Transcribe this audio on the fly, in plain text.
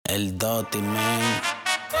El DVTTY, man.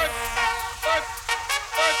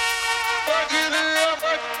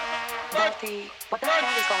 DVTTY, what the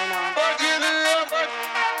hell is going on?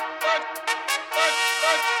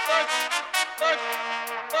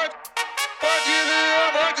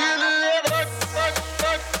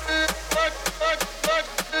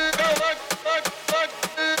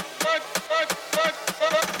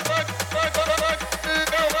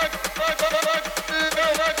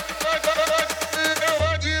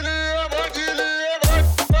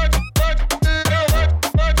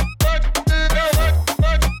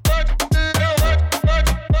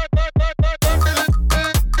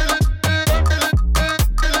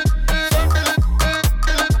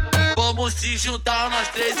 Vamos se juntar nós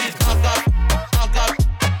três e toca, toca,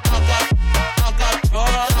 toca, toca,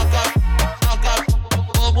 rola, toca, toca.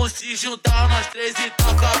 Vamos se juntar nós três e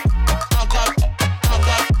toca, toca,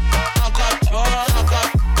 toca, toca, rola, toca,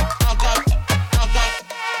 toca, toca,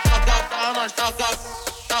 toca, tá, nós toca,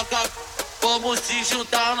 toca. Vamos se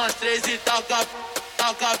juntar nós três e toca,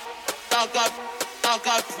 toca, toca,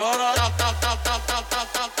 toca, rola, toca, toca, toca,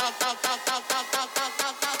 toca, toca, toca, toca.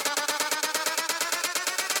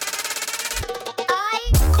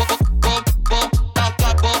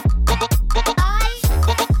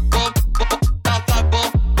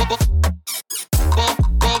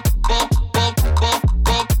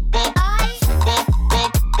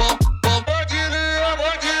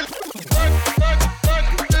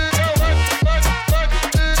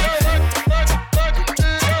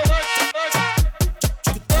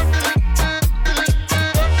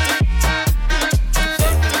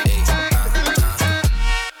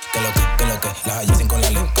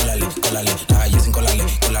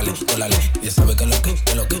 Ella sabe que lo que,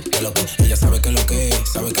 ella sabe que lo que,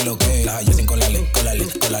 sabe que lo que, las hallas sin colale, las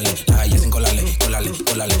hallas sin colale.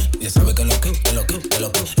 Ella sabe que lo que,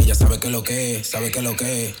 ella sabe que lo que, sabe que lo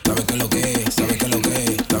que, sabe que lo que, sabe que lo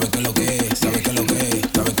que, sabe que lo que, sabe que lo que, sabe que lo que, sabe que lo que,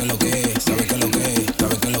 sabe que lo que, sabe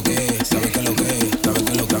que lo que, sabe que lo que,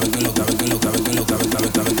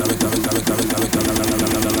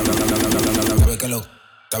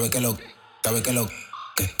 sabe que lo, sabe que lo, sabe que lo, sabe que lo, sabe que lo,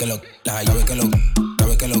 que lo, las hallas sabe que lo,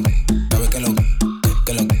 sabe que lo, sabe que lo, que lo,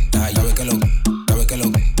 las hallas sabe que lo, sabe que lo,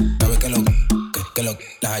 sabe que lo, que lo,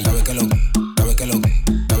 las hallas sabe que lo, sabe que lo, sabe que lo, que lo,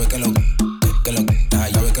 las hallas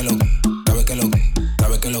sabe que lo, sabe que lo,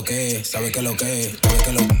 sabe que lo que, sabe que lo que, sabe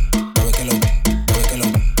que lo, sabe que lo, sabe que lo,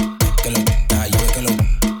 que lo, las hallas sabe que lo,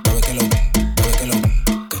 sabe que lo, sabe que lo,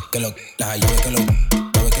 que lo, las hallas sabe que lo,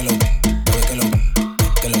 sabe que lo, sabe que lo,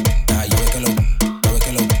 que lo, las hallas sabe que lo, sabe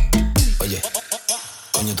que lo. Oye,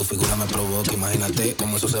 coño, tu figura me provoca, imagínate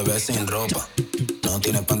cómo eso se ve sin ropa. No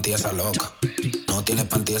tiene panty esa loca, no tiene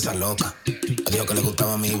panty esa loca. Me dijo que le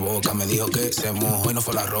gustaba mi boca, me dijo que se mojó y no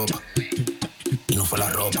fue la ropa. Y no fue la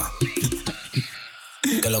ropa.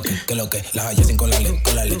 Que lo que, las hallas sin colale,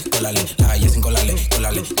 las hallas sin colale.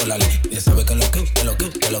 Ella sabe que lo que,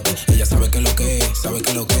 ella sabe que lo que, sabe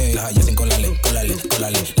que lo que, las hallas sin colale, las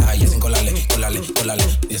hallas sin colale.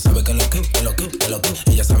 Ella sabe que lo que,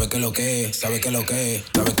 ella sabe que lo que, sabe que lo que,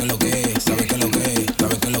 sabe que lo que, sabe que lo que,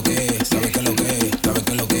 sabe que lo que, sabe que lo que, sabe que lo que, sabe que lo que, sabe que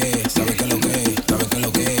lo que, sabe que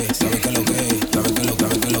lo que, sabe que lo,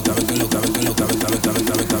 sabe que lo, sabe que lo, sabe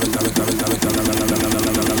que lo, sabe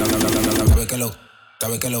que lo, sabe que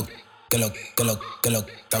lo, sabe que lo, sabe que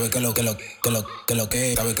lo, que,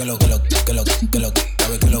 sabe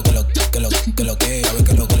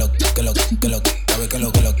que lo,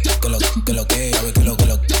 sabe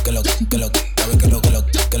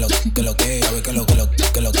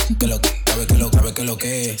que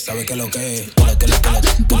lo, que, sabe que lo, sabe que lo, que, sabe que lo,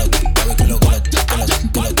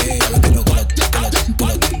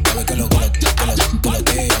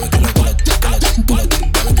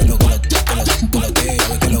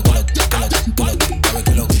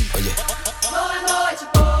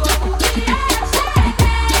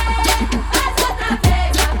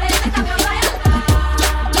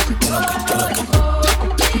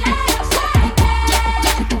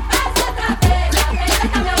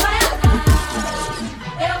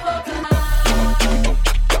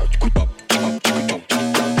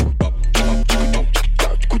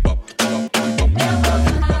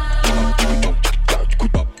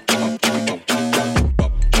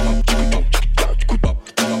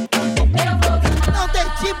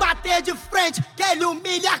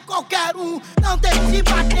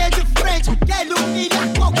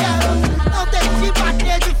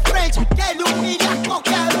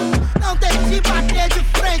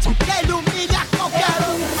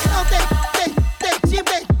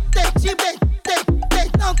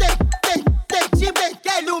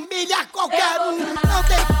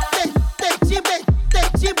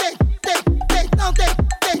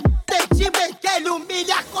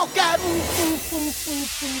 Boa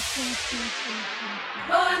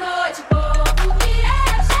noite, povo, que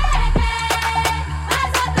eu cheguei.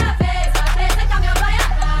 Mais outra vez, apresenta meu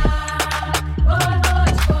baianá. Boa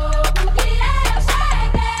noite, povo, que eu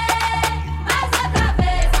cheguei. Mais outra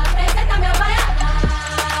vez, apresenta meu baianá.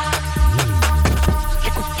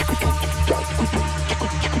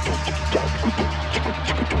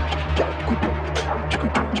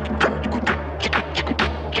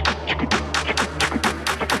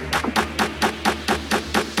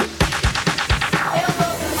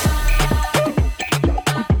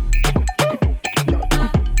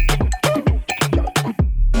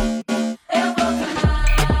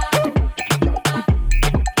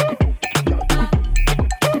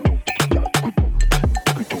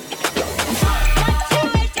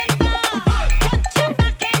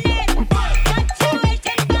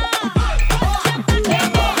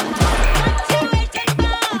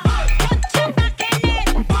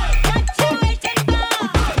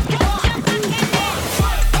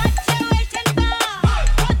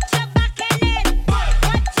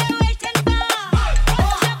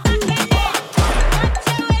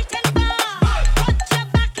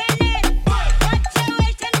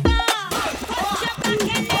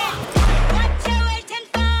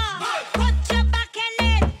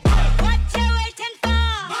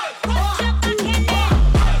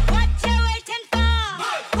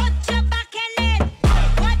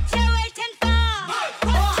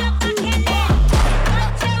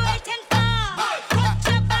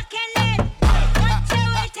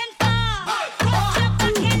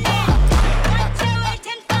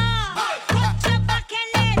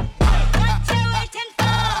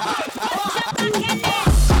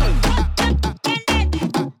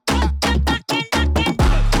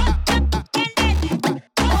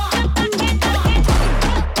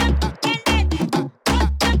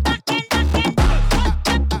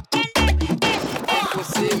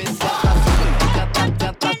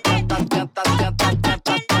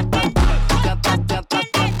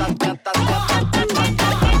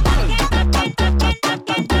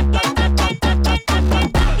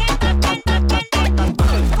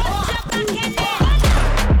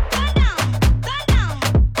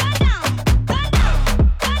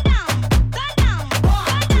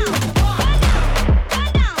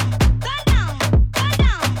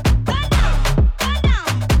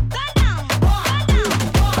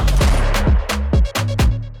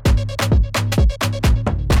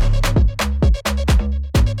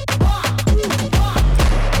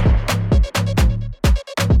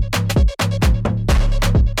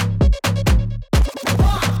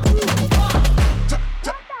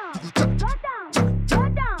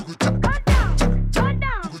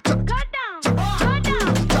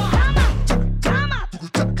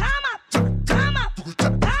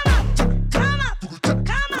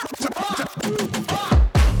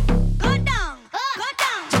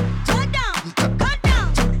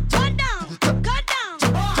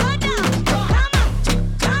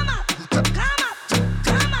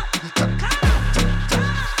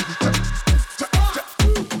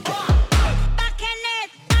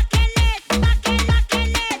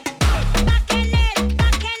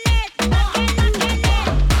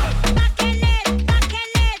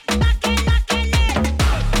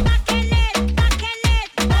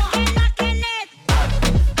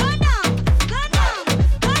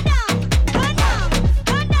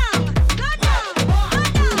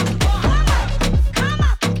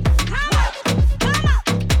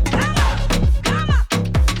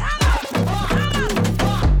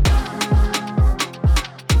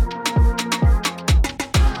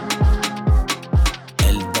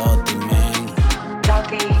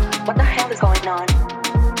 What the hell is going on?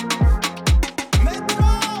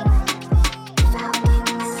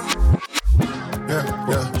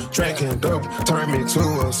 Drinking dope, turn me to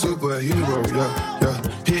a superhero,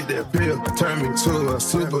 hit that pill, turn me to a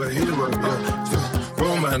superhero,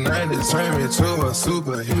 roll my 90s, turn me to a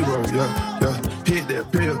superhero, hit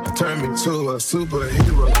that pill, turn me to a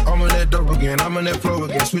superhero. I'm on that dope again, I'm on that flow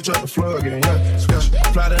again, switch up the flow again,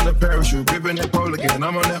 fly in the parachute, gripping that pole again,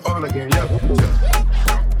 I'm on that all again,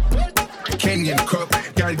 King in the cup,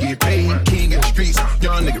 gotta get paid. King in the streets,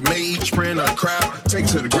 young nigga made. Spraying on the crowd, take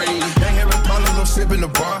to the grave. Hang having bottles, I'm sipping the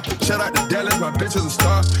bar. Shout out to Dallas, my bitch is a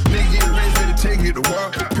star. Nigga get ready, ready to take you to war.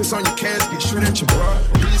 Piss on your casket, shoot at your bra.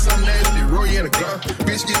 Be something nasty, roll you in a car.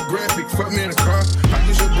 Bitch get graphic, fuck me in the car. I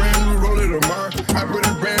get your brand new roller tomorrow. I put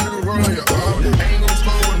a brand new roll on your arm. I ain't gon'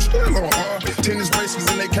 slow, I'm still on R. Tennis bracelets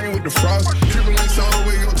and they came with the frost. Triple links all the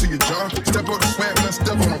way up to your jaw. Step up the swag, man,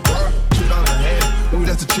 step on the bar. $2 a hand, ooh,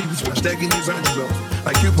 that's the cheapest one. Stacking these hundreds up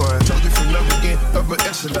like coupon. Told you from up again, upper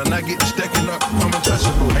echelon. echelon, I get the stacking up, I'm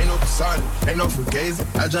untouchable. Ain't no facade, ain't no fugazi,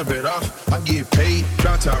 I jump it off, I get paid,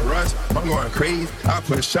 drop top rush, I'm going crazy, I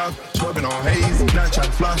push up, smoking on haze, not trying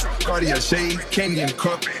to floss, Cartier shade, can't get in the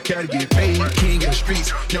cup, gotta get paid, king in the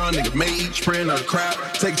streets, young nigga made, spraying on the crowd,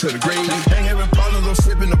 take it to the grave, ain't having problems, I'm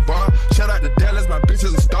sipping the bar, shout out to Dallas, my bitch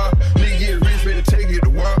is a star, nigga get rich, better take it to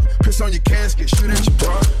war, piss on your casket, shoot at your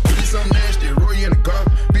bra, do something nasty, roll you in the car,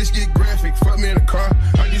 bitch get graphic, fuck me in the car,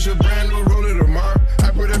 I get you a brand new roller tomorrow,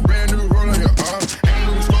 I put a brand new roll on your arm, ain't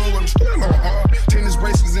lose phone, but I'm still on arm, tennis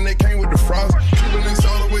bracelets and they came with the frost, Cuban links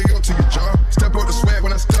all the way up to your jaw, step on the swag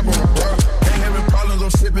when I step on the bar, ain't having problems,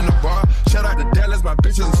 I'm sipping the bar, shout out to Dallas, my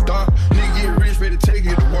bitch is a star, nigga get rich, better take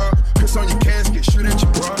it to war, piss on your casket, shoot at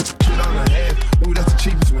your bra, shit on the half, ooh that's the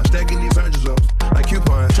cheapest one, stacking these hundreds up, like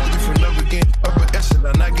coupons, told you from never again, upper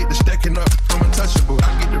echelon, I get the stacking up, I'm untouchable,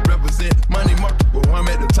 I get to represent, money multiple, I'm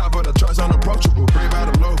at the top of the charts, unapproachable, brave out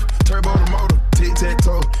of loaf, turbo the motor,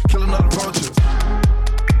 tic-tac-toe, kill another vultures,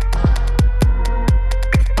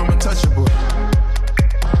 I'm untouchable,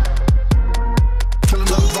 kill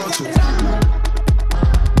another vultures,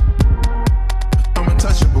 I'm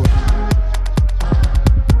untouchable,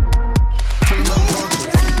 kill another vultures.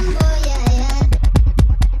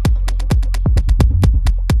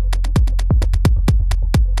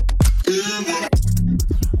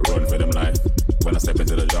 Run for them life. When I step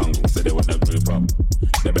into the jungle, say they wanna group up.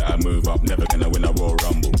 They better move up, never gonna win a Royal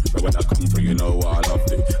Rumble. But when I come through, you know what I love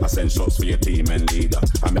to. I send shots for your team and leader.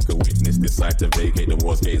 I make a witness decide to vacate. The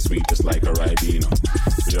war's getting sweet just like a Ribena.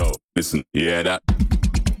 Yo, listen, you hear that?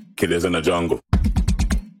 Killers in the jungle.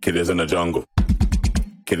 Killers in the jungle.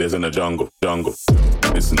 Killers in the jungle. Jungle.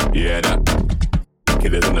 Listen, you hear that?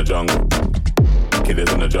 Killers in the jungle.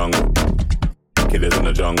 Killers in the jungle. Killers in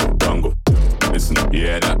the jungle. Jungle. Listen, you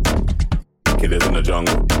hear that? Killers in the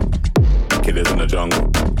jungle. Killers in the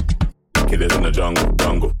jungle. Killers in the jungle.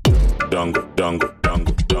 Jungle. Jungle. Jungle.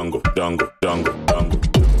 Jungle. Jungle. Jungle. Jungle. Jungle.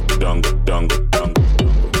 Jungle. Jungle. Jungle.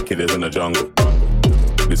 Killers in the jungle.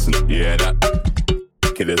 Listen, you hear that?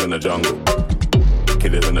 Killers in the jungle.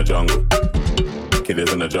 Killers in the jungle.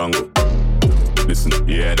 Killers in the jungle. Listen,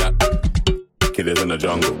 you hear that? Killers in the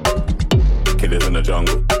jungle. Killers in the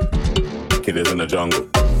jungle. Killers in the jungle.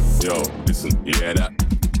 Yo, listen, you hear that?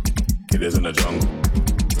 Killers in the jungle.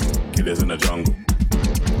 Killers in the jungle.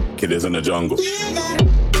 Killers in the jungle.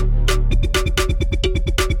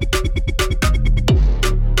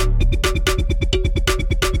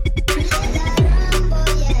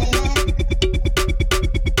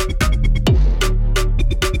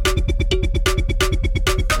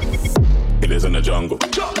 Killers in the jungle.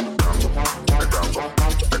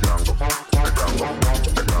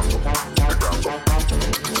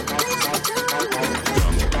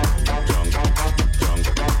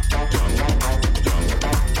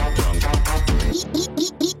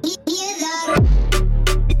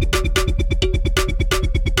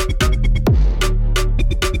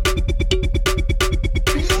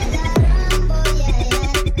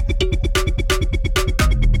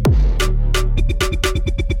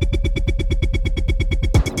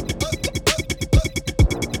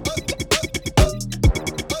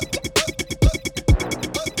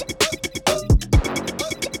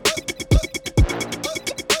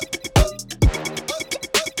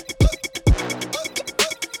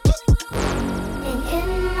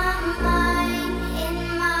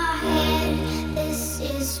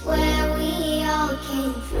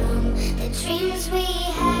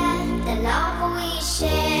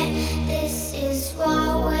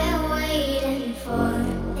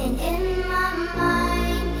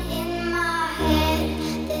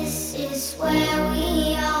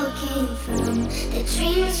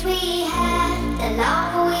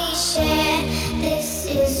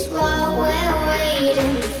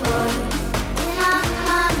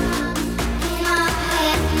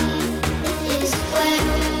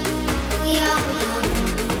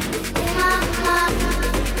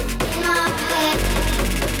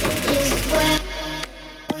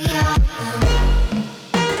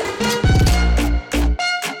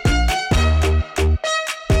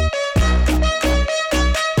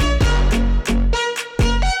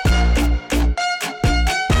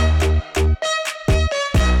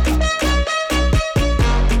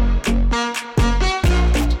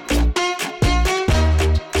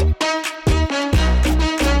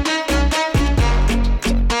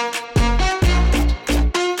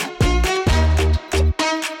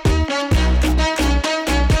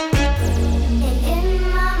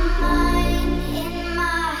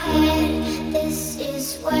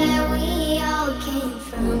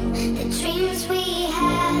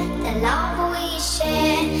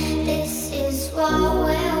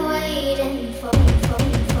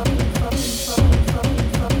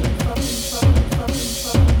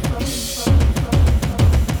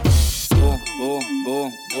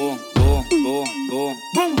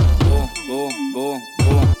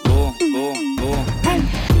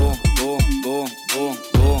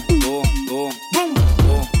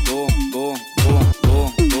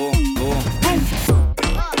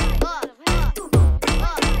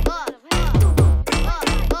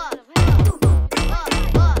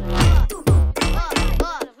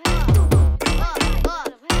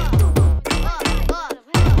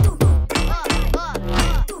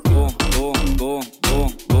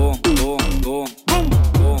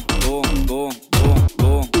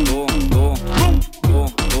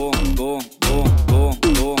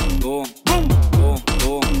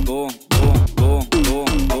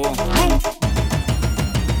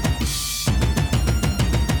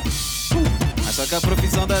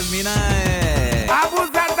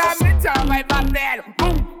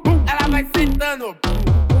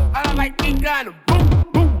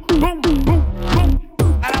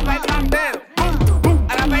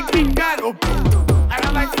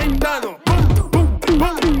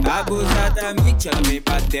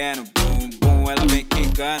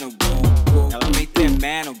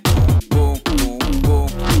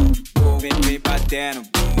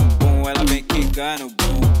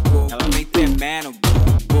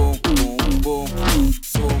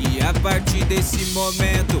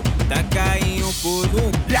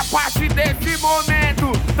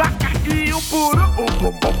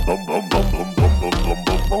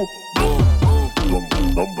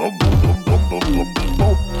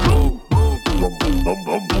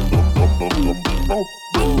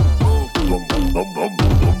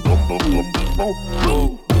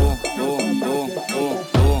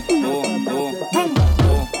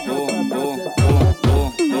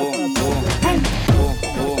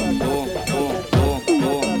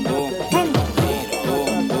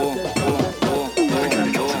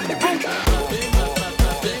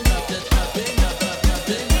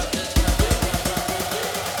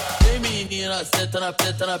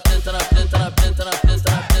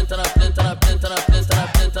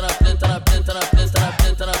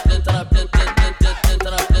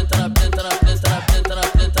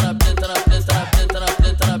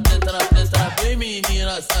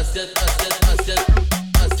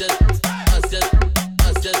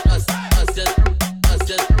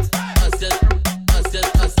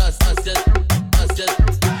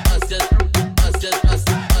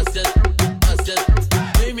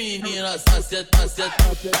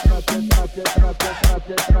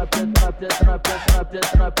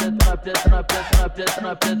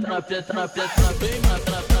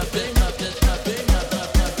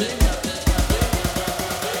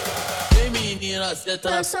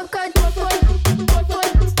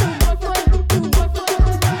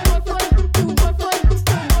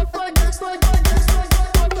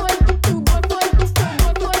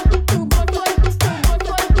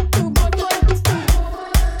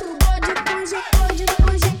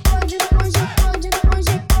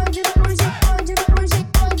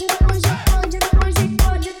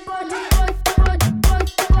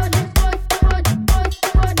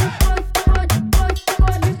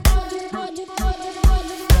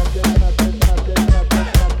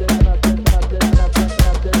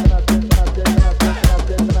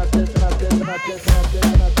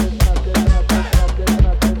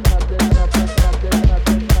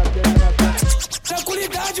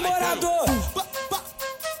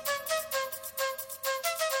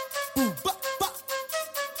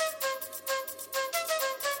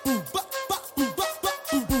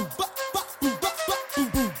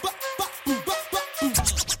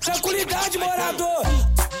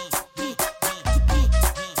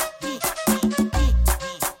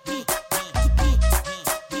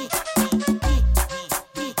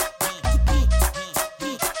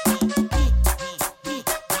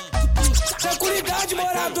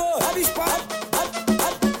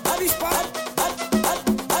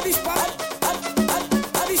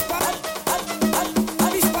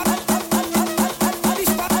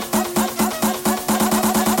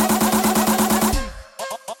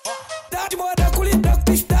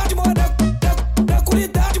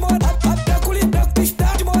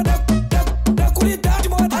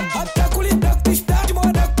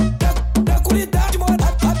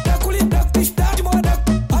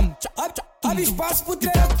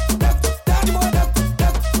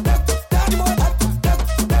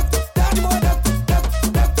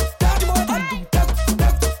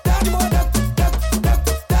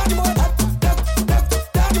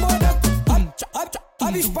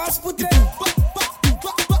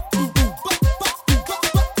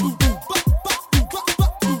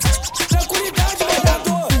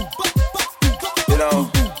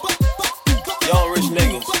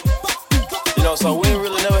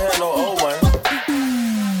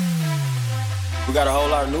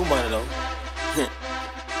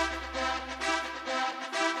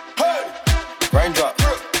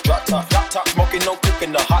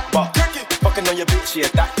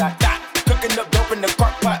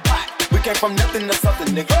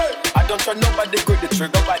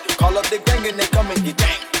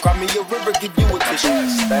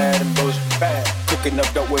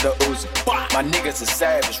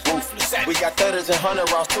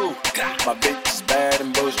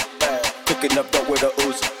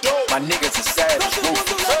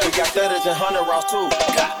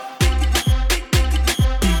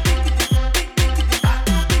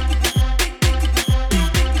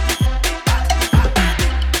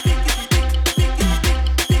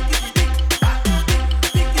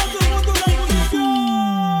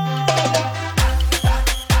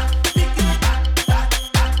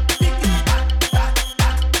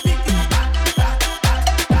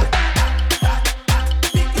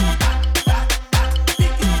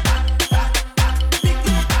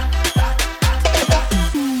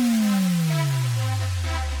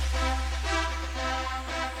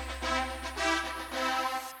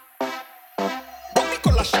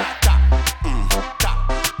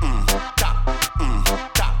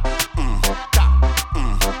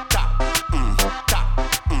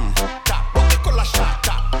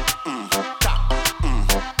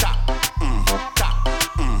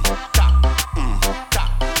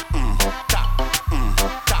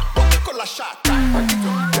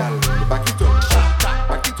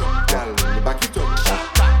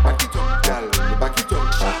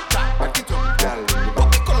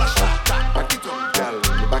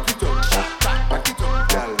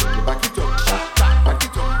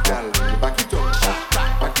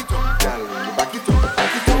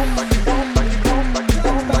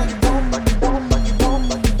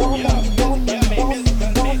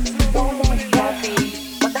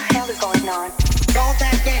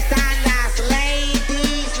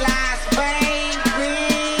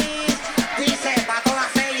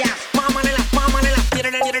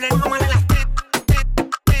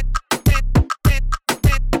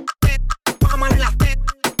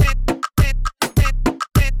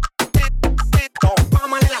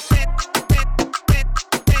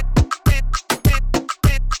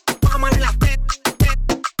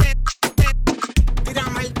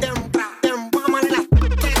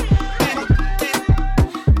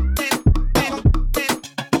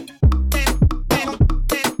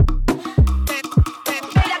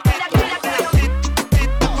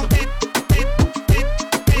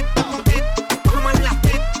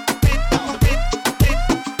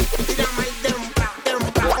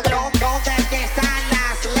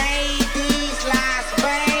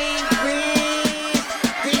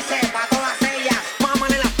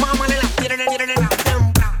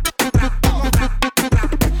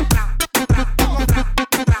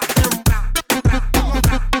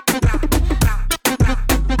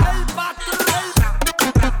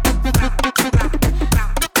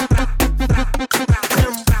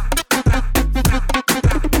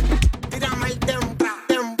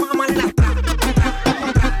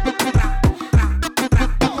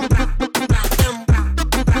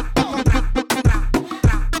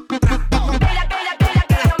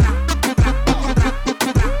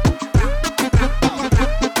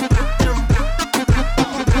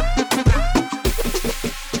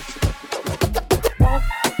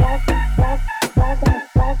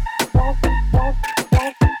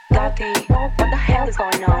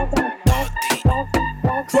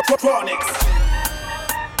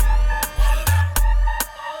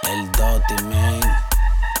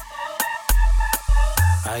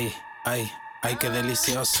 Ay, ay, ay, qué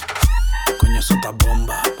delicioso. Coño, eso está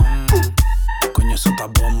bomba. Coño, eso está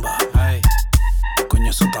bomba. Ay, coño,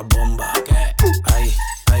 eso está bomba. Ay,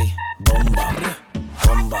 ay, bomba.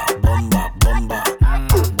 Bomba, bomba, bomba.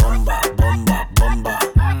 Bomba, bomba, bomba.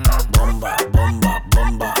 Bomba, bomba,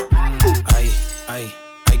 bomba. Ay, ay,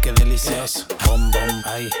 ay, qué delicioso. Bom, bom,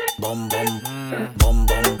 ay, bom, bom. Bom,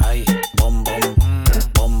 bom, ay, bom, bom.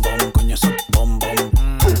 Bom, bom, coño, eso bom, bom.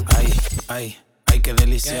 Ay, ay, ay, qué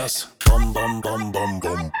delicioso. Bom, bom, bom, bom,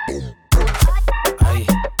 bom. Ay,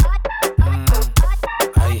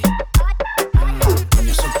 ay,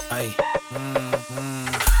 coño, eso, ay.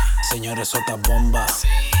 Señores, eso está bomba.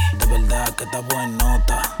 De verdad que está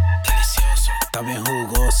buenota. Delicioso. Está bien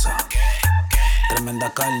jugosa. Tremenda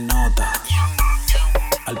carnota.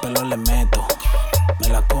 Al pelo le meto. Me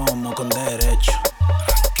la como con derecho.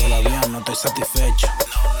 Todavía no estoy satisfecho.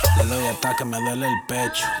 Le doy hasta que me duele el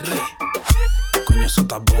pecho. Coño, eso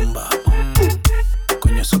está bomba.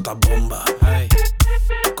 Coño, eso está bomba.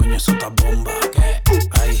 Coño, eso está bomba.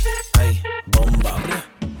 Ay, ay, bomba.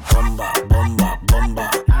 Bomba, bomba, bomba.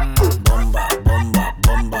 Bomba, bomba,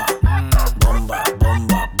 bomba. Bomba,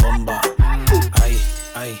 bomba, bomba. Ay,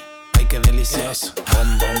 ay, ay, qué delicioso.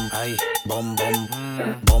 Bom, bom, ay, bom, bom.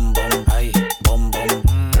 Bom, bom, ay, bom, bom.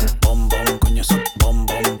 Bom, bom, coño, eso bom,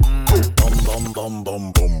 bom. Bom, bom, bom,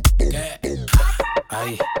 bom, bom.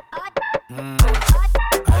 Ay,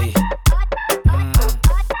 ay,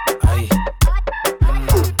 ay,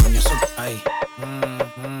 coño, eso, ay.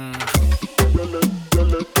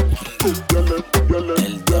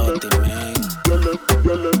 El Dirty Man.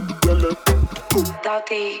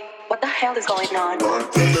 Doggy, what the hell is going on? When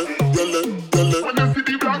you see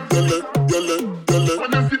the black, when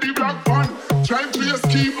you see the black van, try to your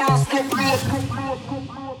ski mask up low.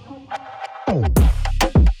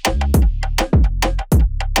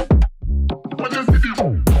 When you see the,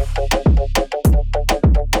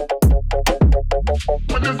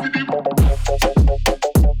 when you see the,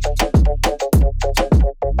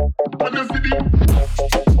 when you see the.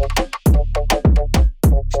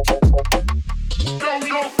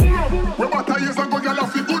 Where my tires and go gyal a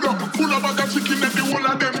fi good up. Full of bag of chicken and the whole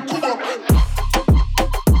of them cook up.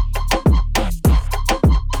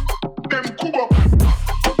 Them cook up.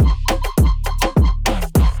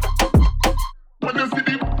 When you see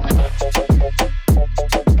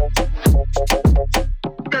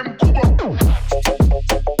them cook up.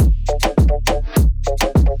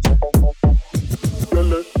 When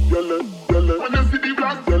you see the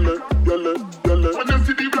black, when you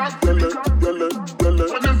see the black, when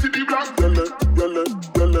you see the black,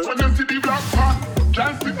 when you see the black van, try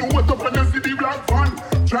and stick the weight up when you see the black van.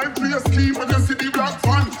 Try and play a scheme when you see the black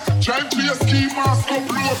van. Try and play a scheme mask up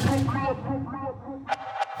low.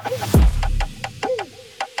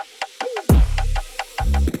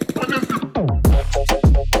 When you see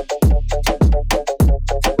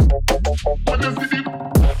the,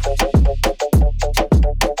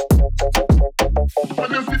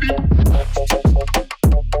 when you see the,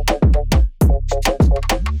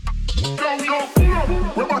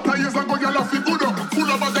 where my tires and go gyal a fi good up. Full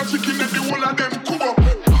of bag of chicken and the whole of them cook up.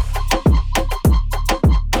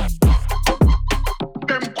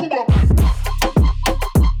 Them cook up.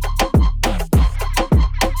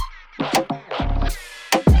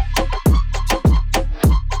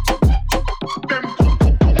 Them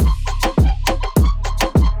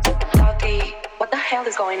Doggy, what the hell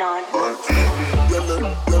is going on? Doggy, what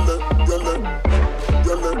the hell is going on?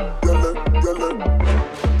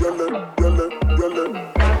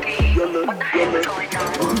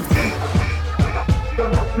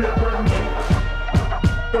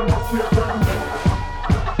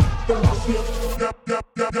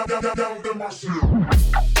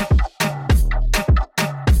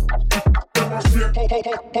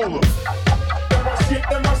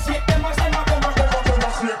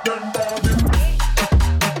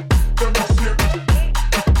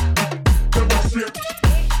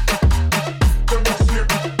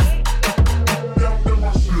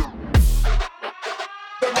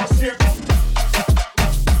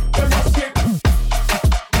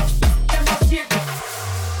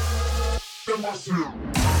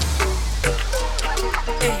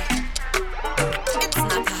 It's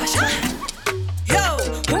Natasha. Yo,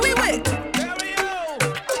 who we with?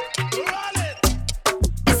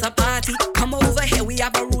 It's a party. Come over here. We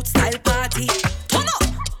have a root style party. Turn up.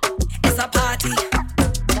 It's a party.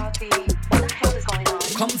 Doggy, what the hell is going on?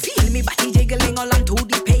 Come feel me body jiggling all on to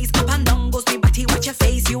the pace. Up and down goes me body. Watch your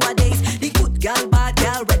face. You are days. The good girl, bad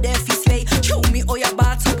girl, red there fi slay. Show me all your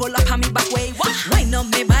bad, so pull up on me back way. Wind up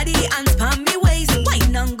me body and spam me waist.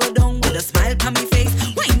 Wine and go down with a smile on me face.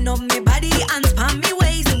 Wind up me body and spam me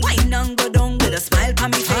waist.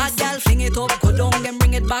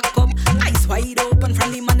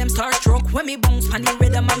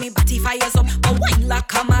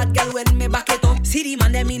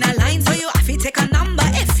 line, so you have to take a number.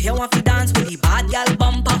 If you want to dance with the bad gal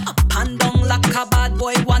bumper, up and down like a bad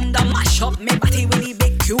boy wonder. Mash up me body with the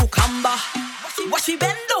big cucumber. Watch me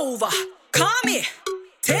bend over, come here,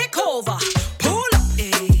 take over, pull up,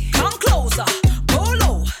 come closer, pull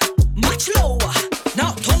low, much lower.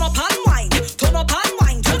 Now turn up and wine, turn up and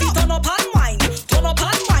wine, turn up and wine, turn up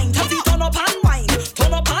and wine, turn up and wine,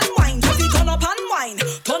 turn up and wine, turn up and wine,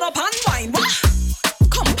 turn up and wine.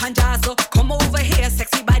 Come panjazo, come over here,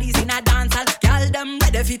 sexy bodies in a dance hall. Girl them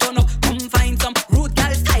ready fi turn up, come find some rude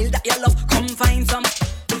girl style that you love, come find some.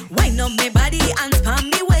 Wine up me body and spam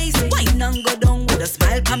me waist, wine and go down with a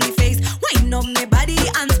smile on me face. Wine up me body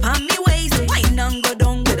and spam me waist, wine and go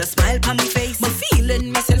down with a smile on me face. Me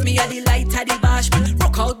feeling myself, me a the light of the bashment.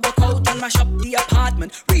 Rock out and mash up the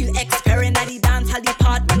apartment. Real expert at the dance hall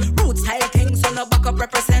department. Root style things on the back up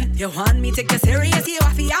represent. You want me take you serious, you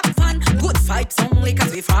have to have fun. Good vibes only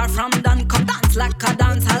cause we far from done. Come dance like a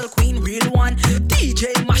dance hall queen, real one.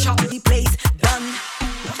 DJ mash up the place, done.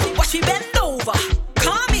 Watch me bend over,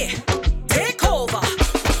 come here, take over.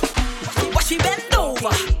 Watch me bend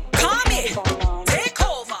over, come here, take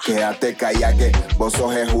over. Quédate calla que vos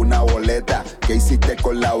sos es una boleta. ¿Qué hiciste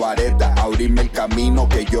con la vareta? Abrime el camino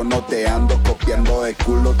que yo no te ando copiando de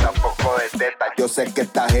culo, tampoco de teta. Yo sé que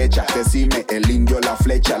estás hecha, decime el indio la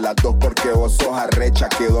flecha. Las dos porque vos sos arrecha.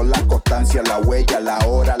 Quedó la constancia, la huella, la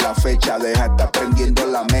hora, la fecha. Deja estar prendiendo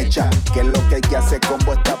la mecha. ¿Qué es lo que hay que hacer con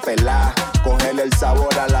vuestra pelada? Cógele el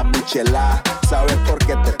sabor a la michelada. ¿Sabes por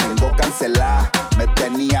qué te tengo cancelada? Me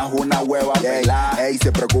tenías una hueva pelada. Ey,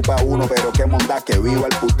 se preocupa uno, pero qué monda. Que viva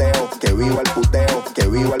el puteo, que viva el puteo, que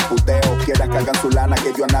viva el puteo. Quieras que hagan su lana,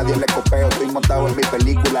 que yo a nadie le copeo. Estoy montado en mi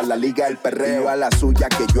película, la liga del perreo. A la suya,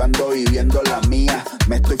 que yo ando viviendo la mía.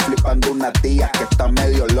 Me estoy flipando una tía que está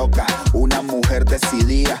medio loca. Una mujer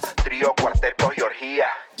decidida. Trío, cuarteto y orgía.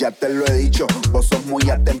 Ya te lo he dicho, vos sos muy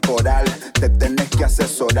atemporal. Te tenés que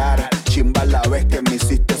asesorar. Chimba la vez que me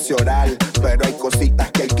hiciste ese oral. Pero hay cositas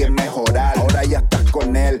que hay que mejorar. Ahora ya estás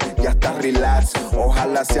con él, ya estás relax.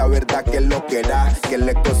 Ojalá sea verdad que lo querás. Que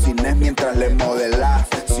le cocines mientras le modelás.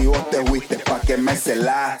 Si vos te fuiste pa' que me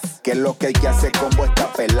celás. ¿Qué es lo que hay que hacer con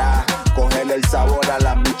vuestra pelada? Cogerle el sabor a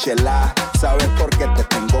la michelada. ¿Sabes por qué te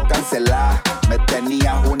tengo cancelada? Me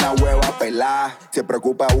tenías una hueva pelada. Se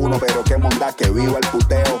preocupa uno, pero qué monda. Que viva el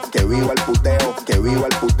puteo, que viva el puteo, que viva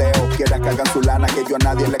el puteo. Quieras que hagan su lana, que yo a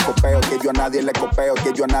nadie le copeo. Que yo a nadie le copeo,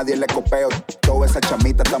 que yo a nadie le copeo. Todas esas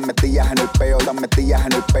chamitas están metidas en el peo. Están metidas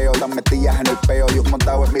en el peo, están metidas en el peo. Yo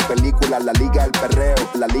montado en mi película, la liga del perreo.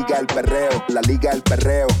 La liga del perreo, la liga del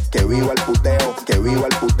perreo. Que viva el puteo, que viva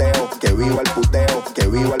el puteo, que viva el puteo, que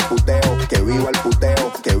viva el puteo, que viva el puteo,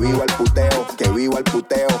 que viva el puteo, que viva el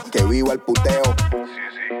puteo, que viva el puteo. Sí,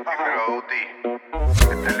 dímelo, Uti.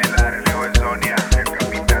 Este es Lilar, Leo de Sonia, el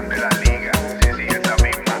capitán de la liga. Sí, esa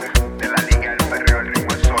misma, de la liga del perreo, el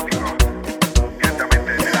ritmo exótico.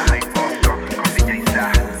 Directamente desde la High Boston, con DJ Sa,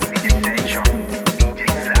 DJ Station, DJ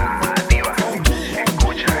Sa, Diva.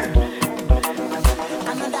 Escucha.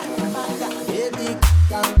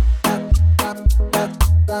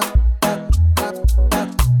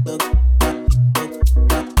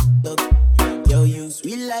 Yo, you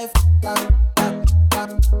sweet life.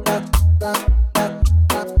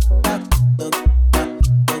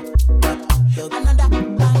 Another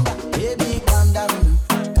banger. Baby, calm down,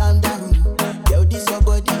 calm down. Yo, this your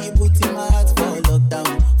body, put in my heart for lockdown,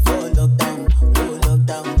 oh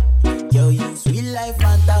lockdown. Yo, you sweet life,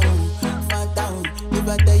 phantom, phantom. If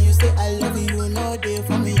I tell you say I love you, no day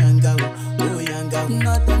for me, young girl, oh young girl.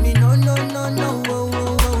 No tell me no, no, no, no, oh,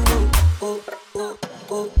 oh, oh, oh,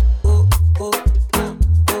 oh, oh, oh.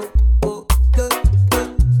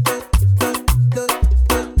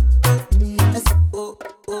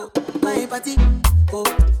 Party, oh,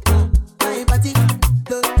 oh, my party,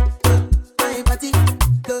 my party,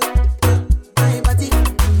 my party.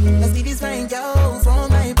 Let's see this fine girl from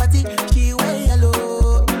my party. She wear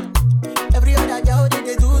yellow. Every other girl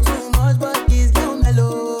they do too much, but this girl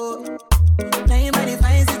mellow. Now in my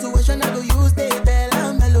fine situation, I go use they tell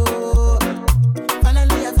her mellow.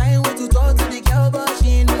 Finally I find way to talk to the girl, but she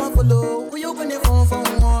ain't no one follow. Who you gonna phone for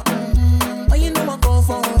one? Oh, you know I call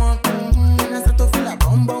for one. I start to feel like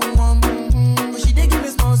bum bum one.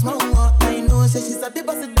 Small one, I know, say she's a bit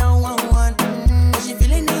bust it down one. But she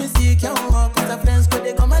feeling insecure, cause her friends could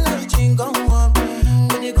they come and like ching go on.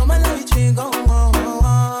 Could they come and like ching go on.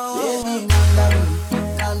 Baby,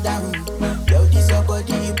 calm down. Yo, this your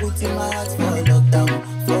body, put in my heart for lockdown,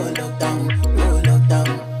 oh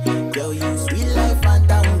lockdown. Yo, you sweet life,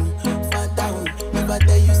 phantom, phantom. If I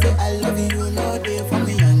tell you say I love you, no day for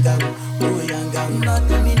me, young girl, oh young girl. Not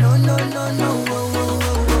tell me no, no, no, no, oh,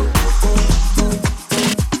 oh, oh,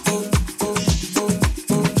 oh.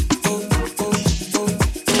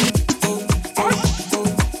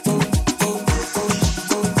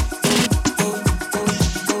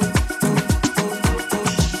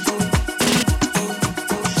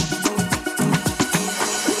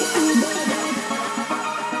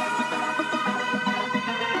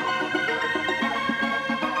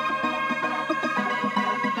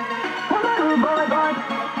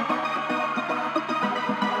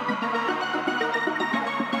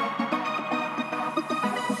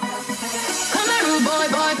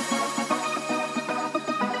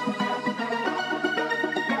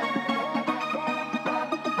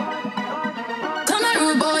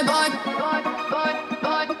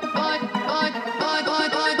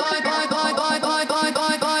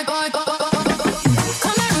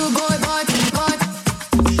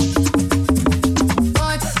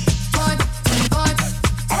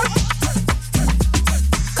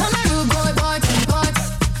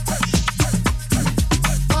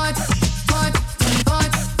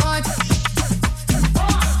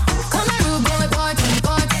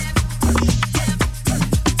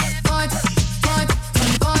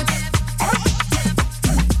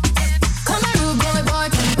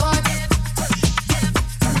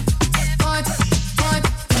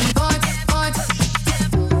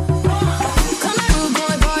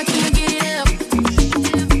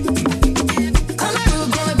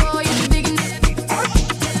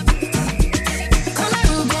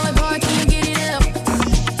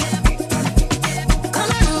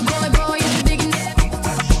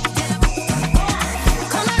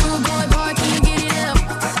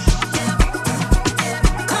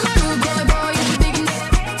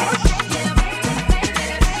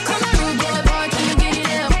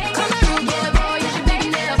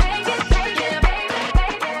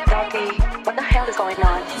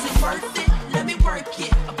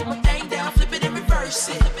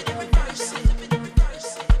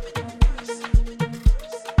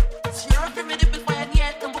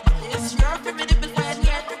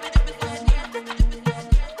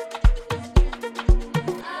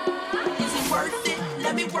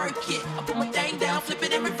 flip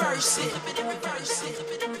it and reverse it.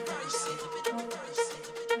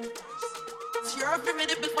 It's your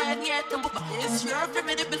primitive when yet. It's your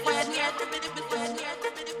primitive when yet.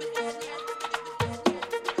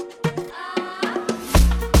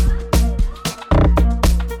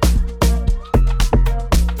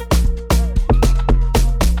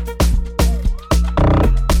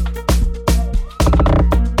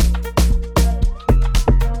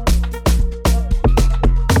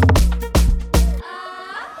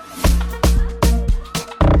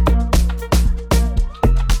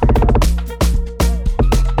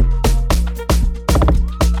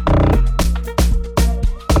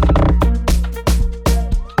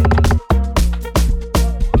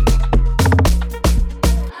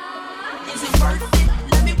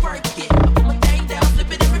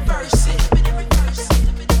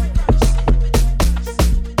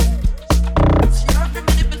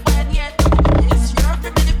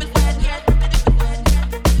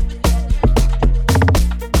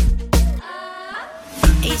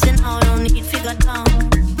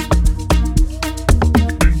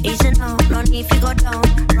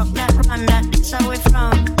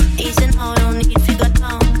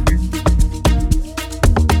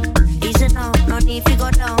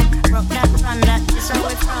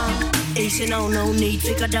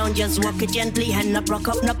 Just walk it gently and not rock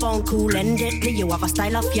up no pound. Cool and deadly, you have a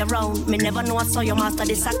style of your own. Me never know I saw you master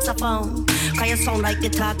the saxophone. Cause you sound like the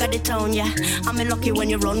talk of the town, yeah. I'm lucky when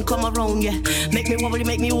you run, come around, yeah. Make me wobble,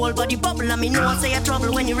 make me whole body bubble. And me know I say a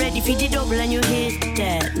trouble when you're ready for the double. And you hit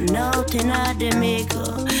that nothing at the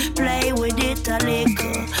maker. Play with it a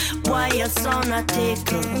little. Why your son a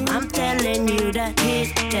tickle? I'm telling you that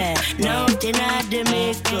hit that nothing at the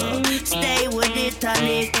maker. Stay with it a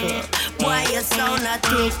little. Why your son a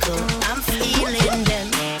tickle? I'm feeling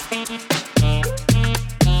them.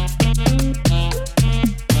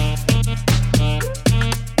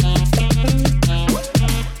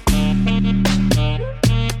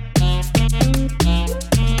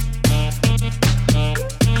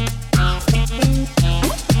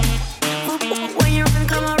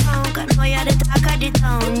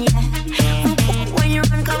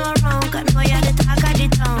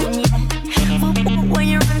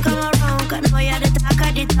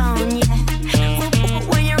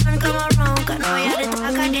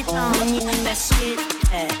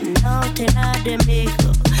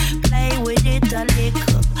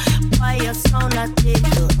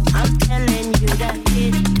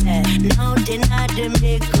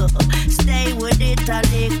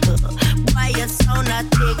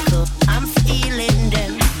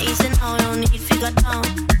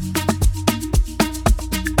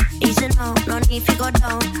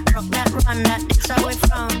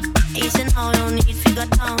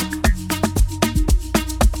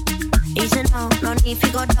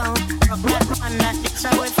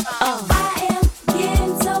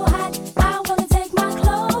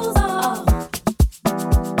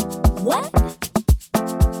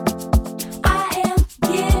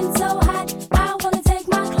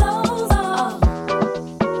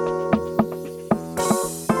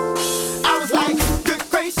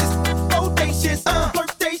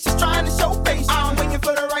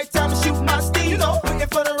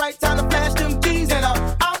 Time to flash them keys and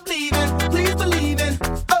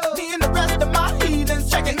me and the rest of my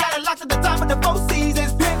heathens checking out it like the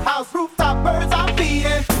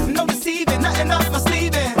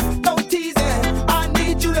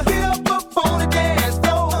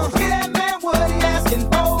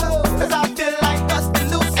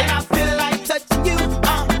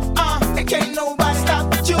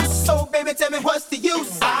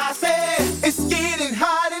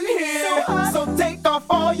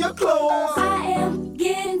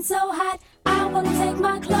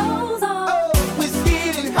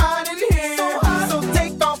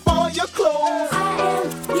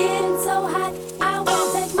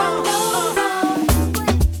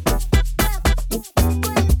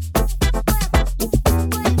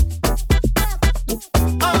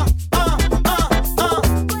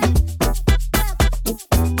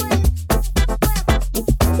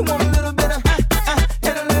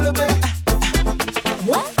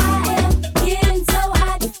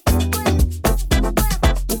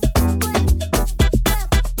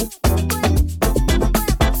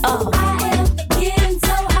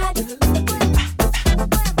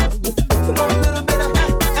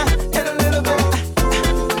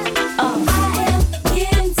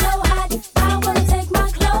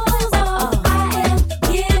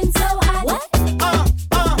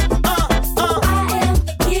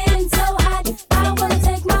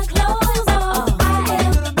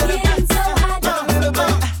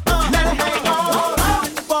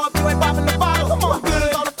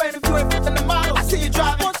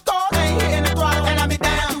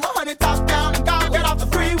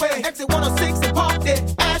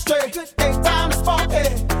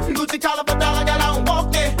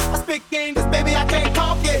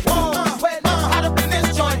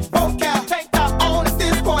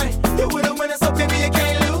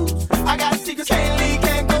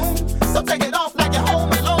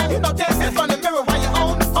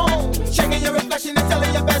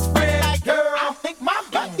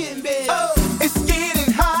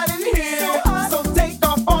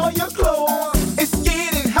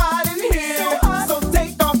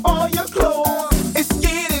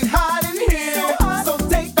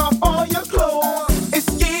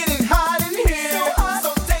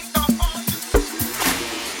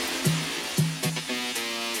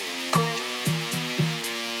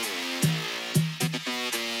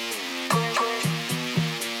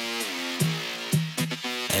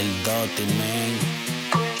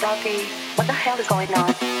Doggy, what the hell is going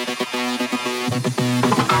on?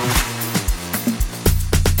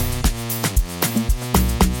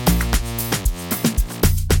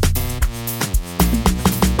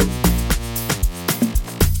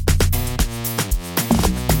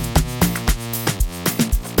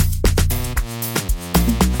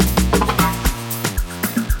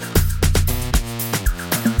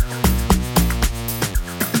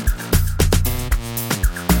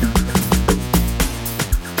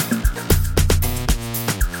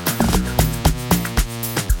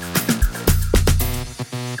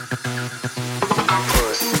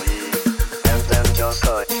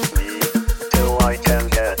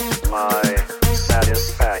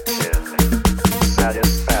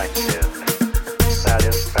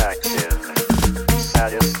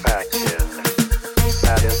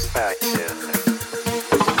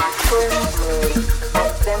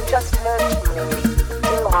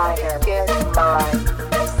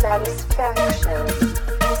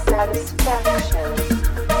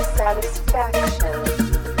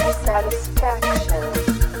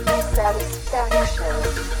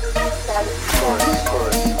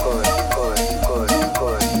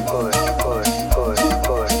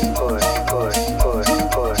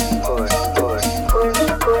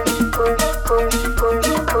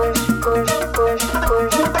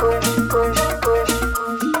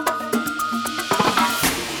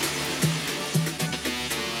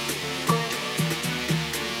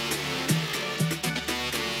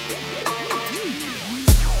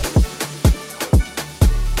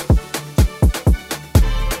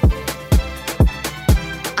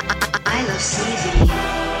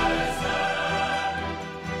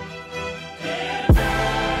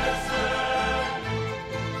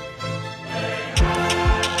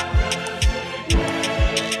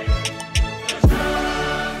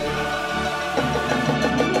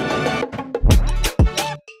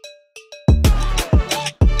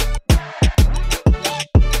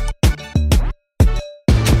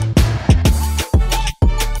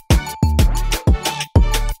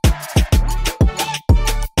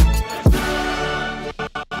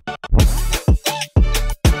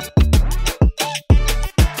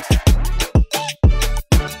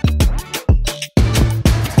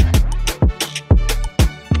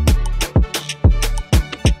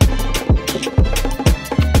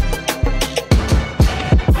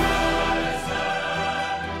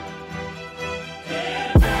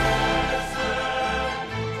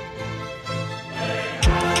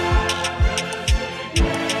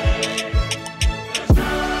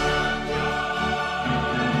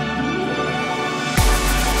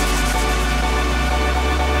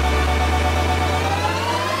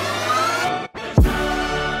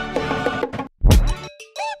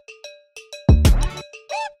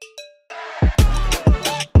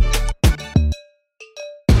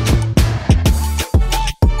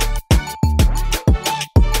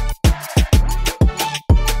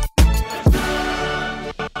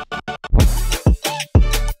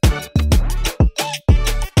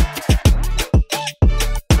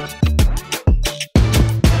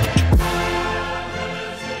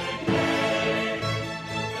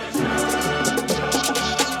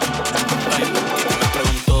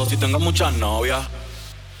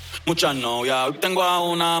 Muchas novias, hoy tengo a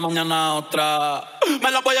una, mañana a otra. Me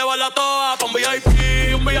la voy a llevar a todas pa' un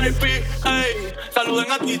VIP, ey.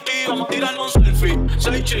 Saluden a Titi, vamos a tirarle un selfie.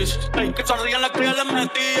 6 chis, ey, que sonrían las crías les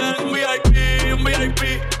metí en un VIP,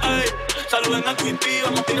 ey. Saluden a Titi,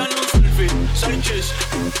 vamos a tirarle un selfie. 6 chis,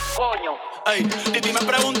 coño, ey. Titi me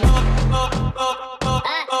preguntó,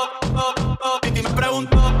 Titi me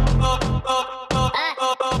preguntó,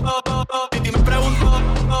 Titi me preguntó.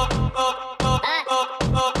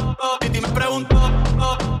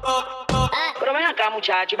 Pero ven acá,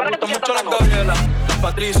 muchacho, ¿para qué tú mucho la Gabriela, la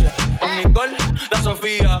Patricia, la Nicole, la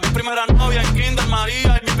Sofía. Mi primera novia en Kinder,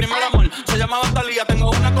 María. Y mi primer amor se llamaba Talía.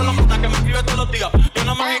 Tengo una colombiana que me escribe todos los días. Y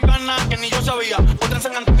una mexicana que ni yo sabía. Otra en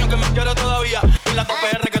San Antonio que me quiere todavía. Y la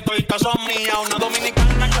TPR que estoy son mía. Una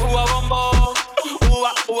dominicana que juega bombón.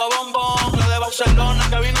 Uva bombón. La de Barcelona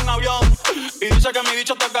que vino en avión. Y dice que mi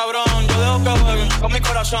bicho está cabrón. Yo dejo que jueguen con mi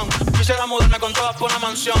corazón. Quisiera mudarme con todas por una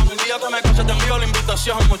mansión. Un día que me case te envío la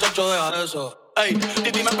invitación. Muchacho, deja eso. Ey,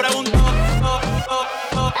 Titi me preguntó.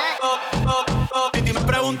 Titi me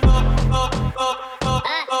preguntó.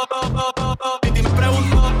 Titi me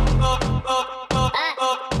preguntó.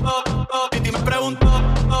 Titi me preguntó.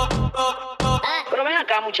 Pero ven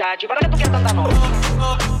acá, muchacho, ¿para qué tú quieres tanta novia?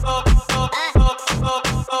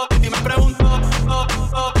 Titi me preguntó.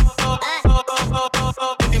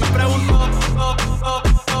 Titi me preguntó.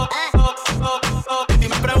 Titi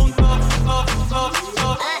me preguntó.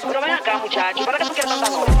 Pero ven acá, muchacho, ¿para qué tú quieres tanta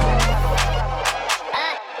novia?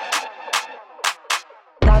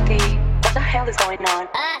 hell is going on?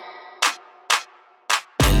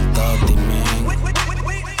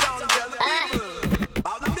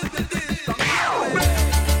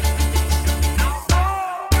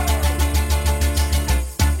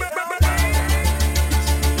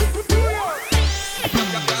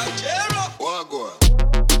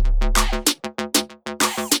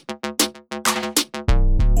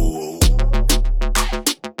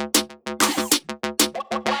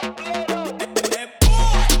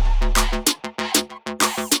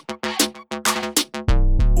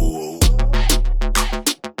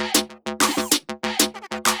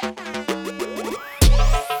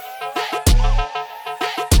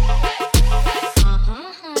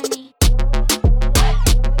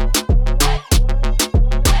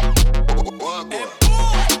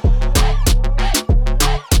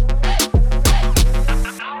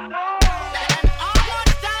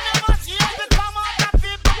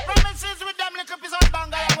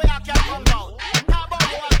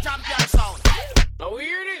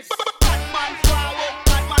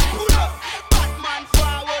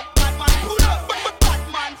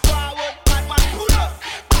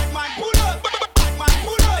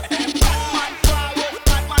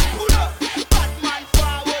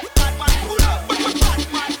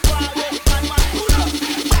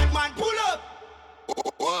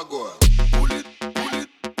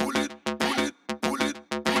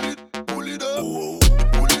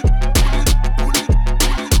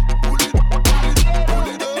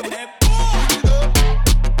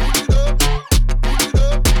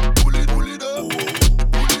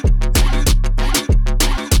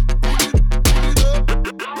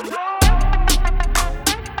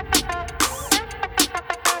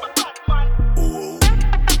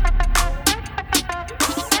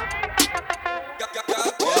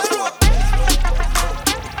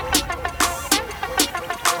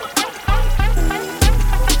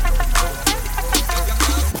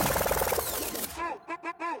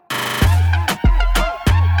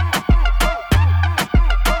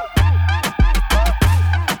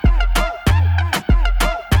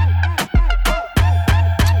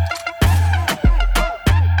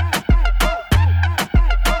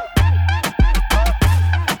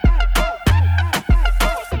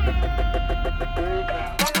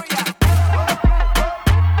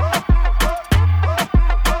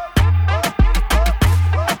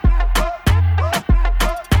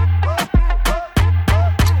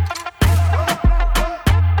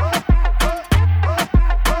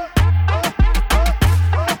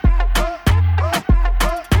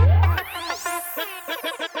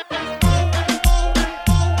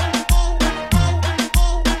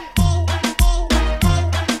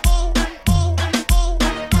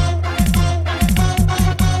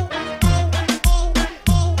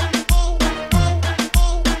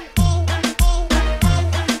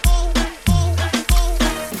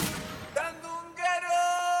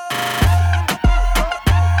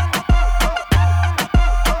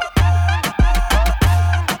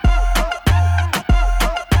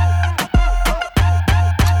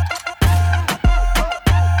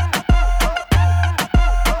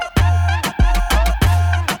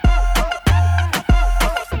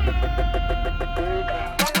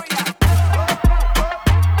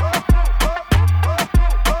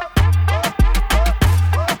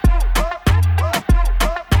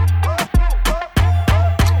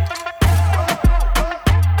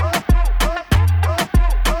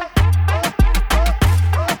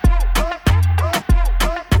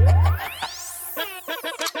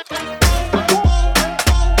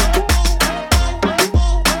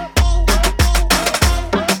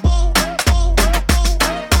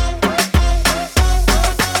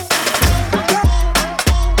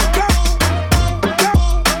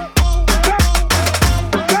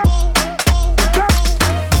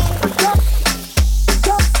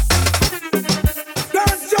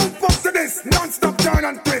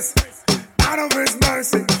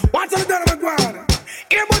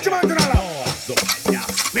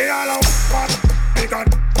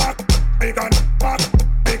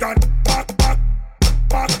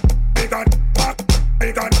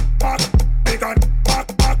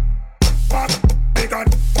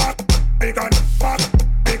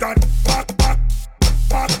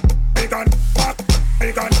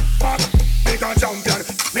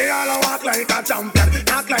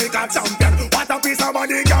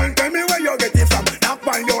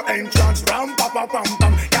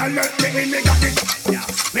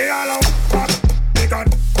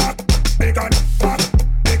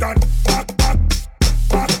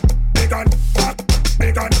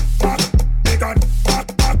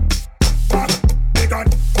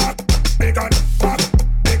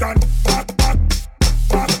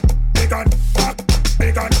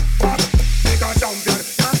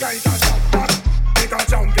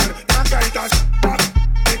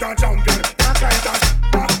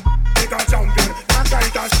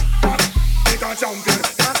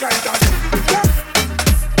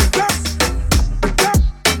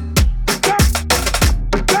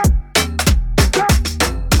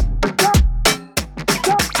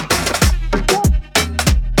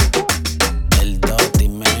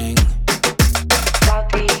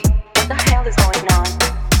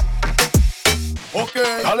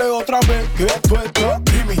 Dale otra vez que tú estás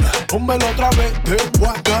criminal. Pónmelo otra vez de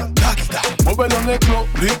guaca, taquita. Móvelo en el club,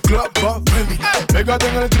 club, criminal. Pégate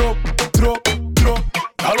en el drop.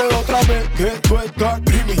 Dale otra vez que tú estás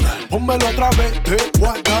criminal. Pónmelo otra vez de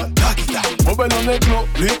guaca, taquita. Móvelo en el club,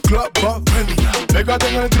 criminal. Pégate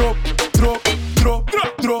en el drop.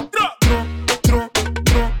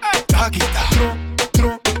 Taquita.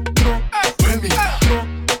 Criminal.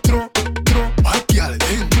 Aquí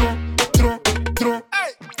adentro.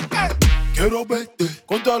 Quiero verte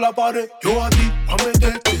contra la pared, yo a ti a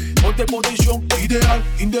meterte. Ponte posición ideal,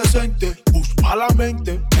 indecente. Push a la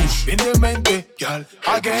mente, push en de mente. Girl,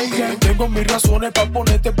 again, tengo mis razones para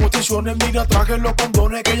ponerte en posiciones. Mira, traje los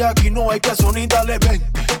condones que ya aquí no hay calzón. Y dale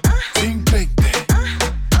 20, sin 20.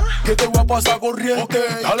 Que te voy a pasar corriente.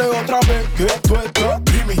 Okay. Dale otra vez que tú estás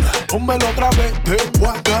criminal. Pónmelo otra vez de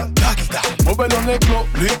guaca, taquita. Móvelo en el club,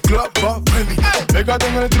 criminal. Pégate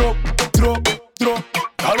en el drop.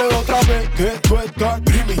 Dale otra vez que tú estás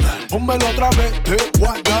criminal. Pónmelo otra vez de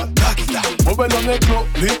guaca, taquita. Móvelo en el club,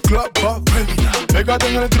 criminal. Pégate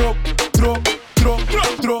en el drop.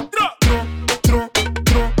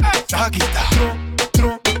 Taquita.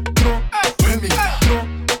 Criminal.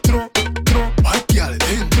 Aquí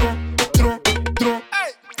adentro.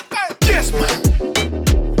 Yes, man.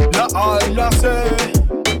 La A y la C.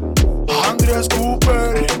 Andrés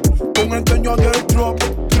Cooper. Con el teño del drop.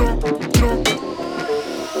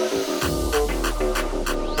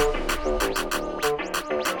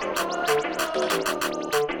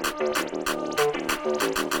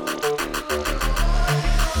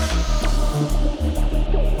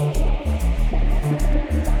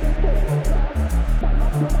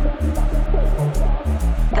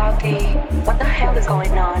 What the hell is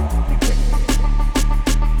going on?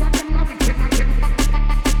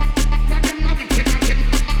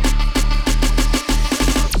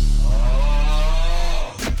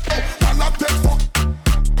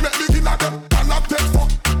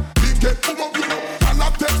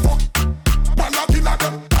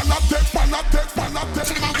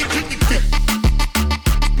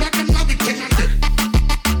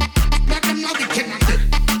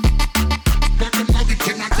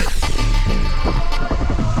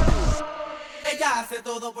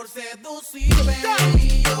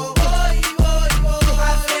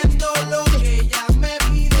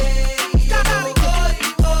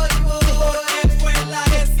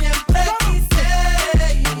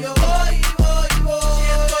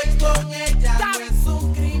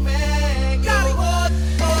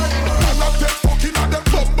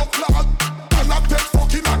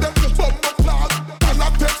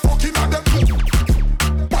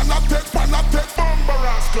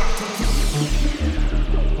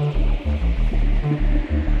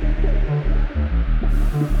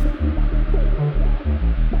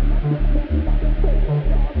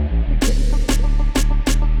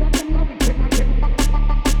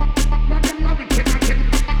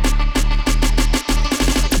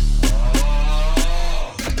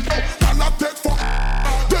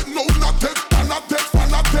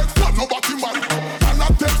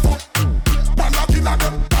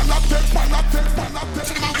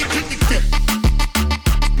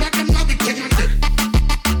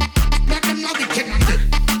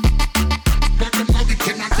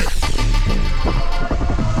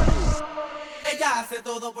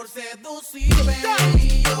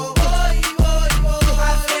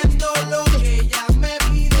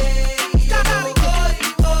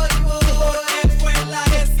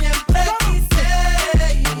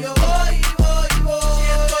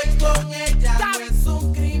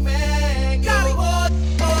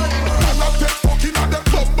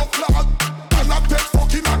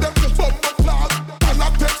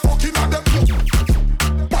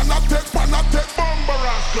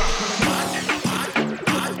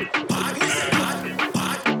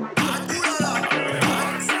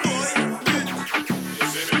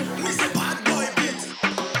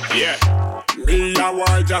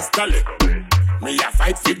 Just a little bit. Me a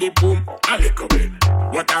fight for the boom a little bit.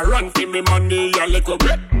 What I run for me money a little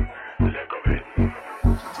bit.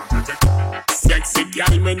 Sexy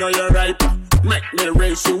girl, me know you're right. Make me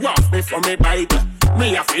raise you off before me bite.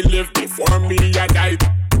 Me a feel live before me a die.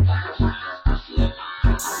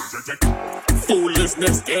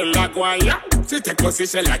 Foolishness still a guaya. She take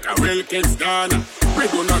position like a real Kingston. We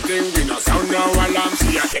do nothing, we no sound no alarm.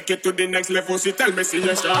 She a take it to the next level. She tell me see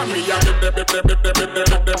you strong. Me a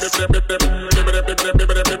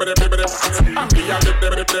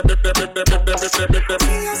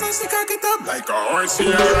she cock it up like a horse. She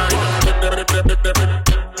a ride.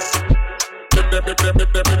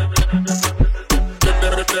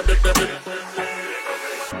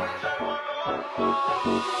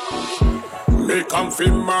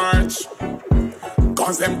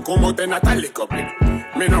 Cause them come out and not a little bit.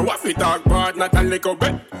 Me no want fi talk but not a little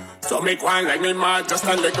bit. So me go on like me mad just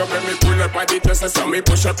a little bit. Me pull up on the dresser so me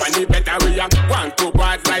push up on the better. We are 1, 2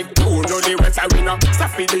 bad like 2. No the rest a we no stop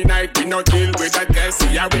for the night. We no deal with that girl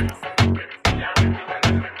see a whip.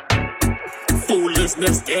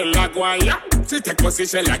 Foolishness still like wire. She take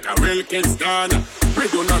position like a real Kingston. We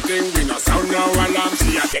do nothing, we no sound no alarm.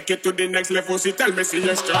 She a take it to the next level. She tell me she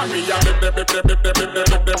is strong. Me a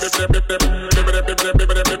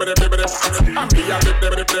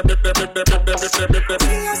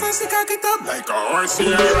she cock it up like a horse. She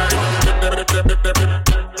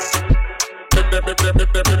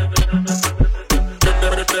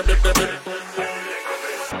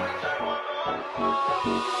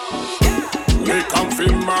me come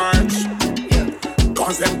from March.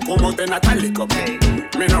 Cause them come out and not a little bit.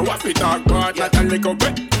 Me no want fi talk but not a little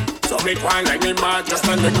bit. So me go on like me mad just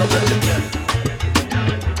a little bit.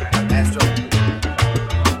 Astro.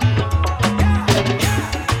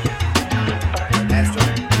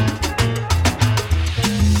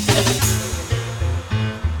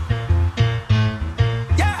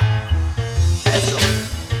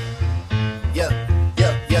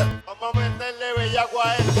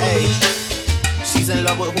 Hey, she's in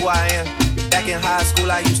love with who I am. Back in high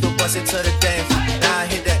school, I used to bust it to the dance. Now I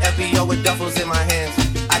hit the FBO with duffels in my hands.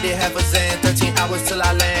 I did half a Zan, 13 hours till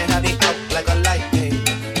I land. Had me out like a light, hey,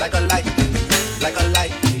 like a light, like a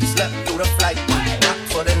light. Slept through the flight, not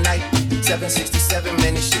for the night. 767,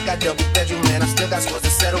 man, this shit got double bedroom, man. I still got scores to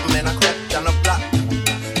settle, man. I crept down the block,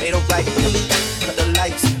 made a right, cut the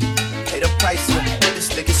lights, pay the price, yeah. This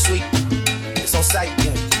stick is sweet, it's on sight,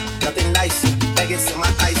 yeah. Nothing nice, Vegas in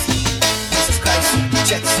my ice. Jesus Christ,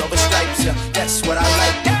 checks over stripes, yeah. That's what I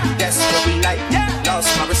like, that's what we like.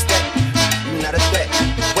 Lost my respect, not a threat.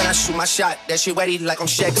 When I shoot my shot, that shit wetty like I'm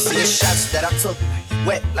Shaq. See the shots that I took,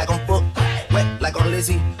 wet like I'm Book, wet like I'm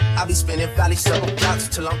Lizzie. I be spinning valley circle blocks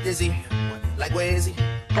till I'm dizzy. Like where is he?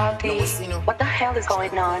 Doggy, what the hell is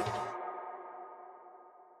going on?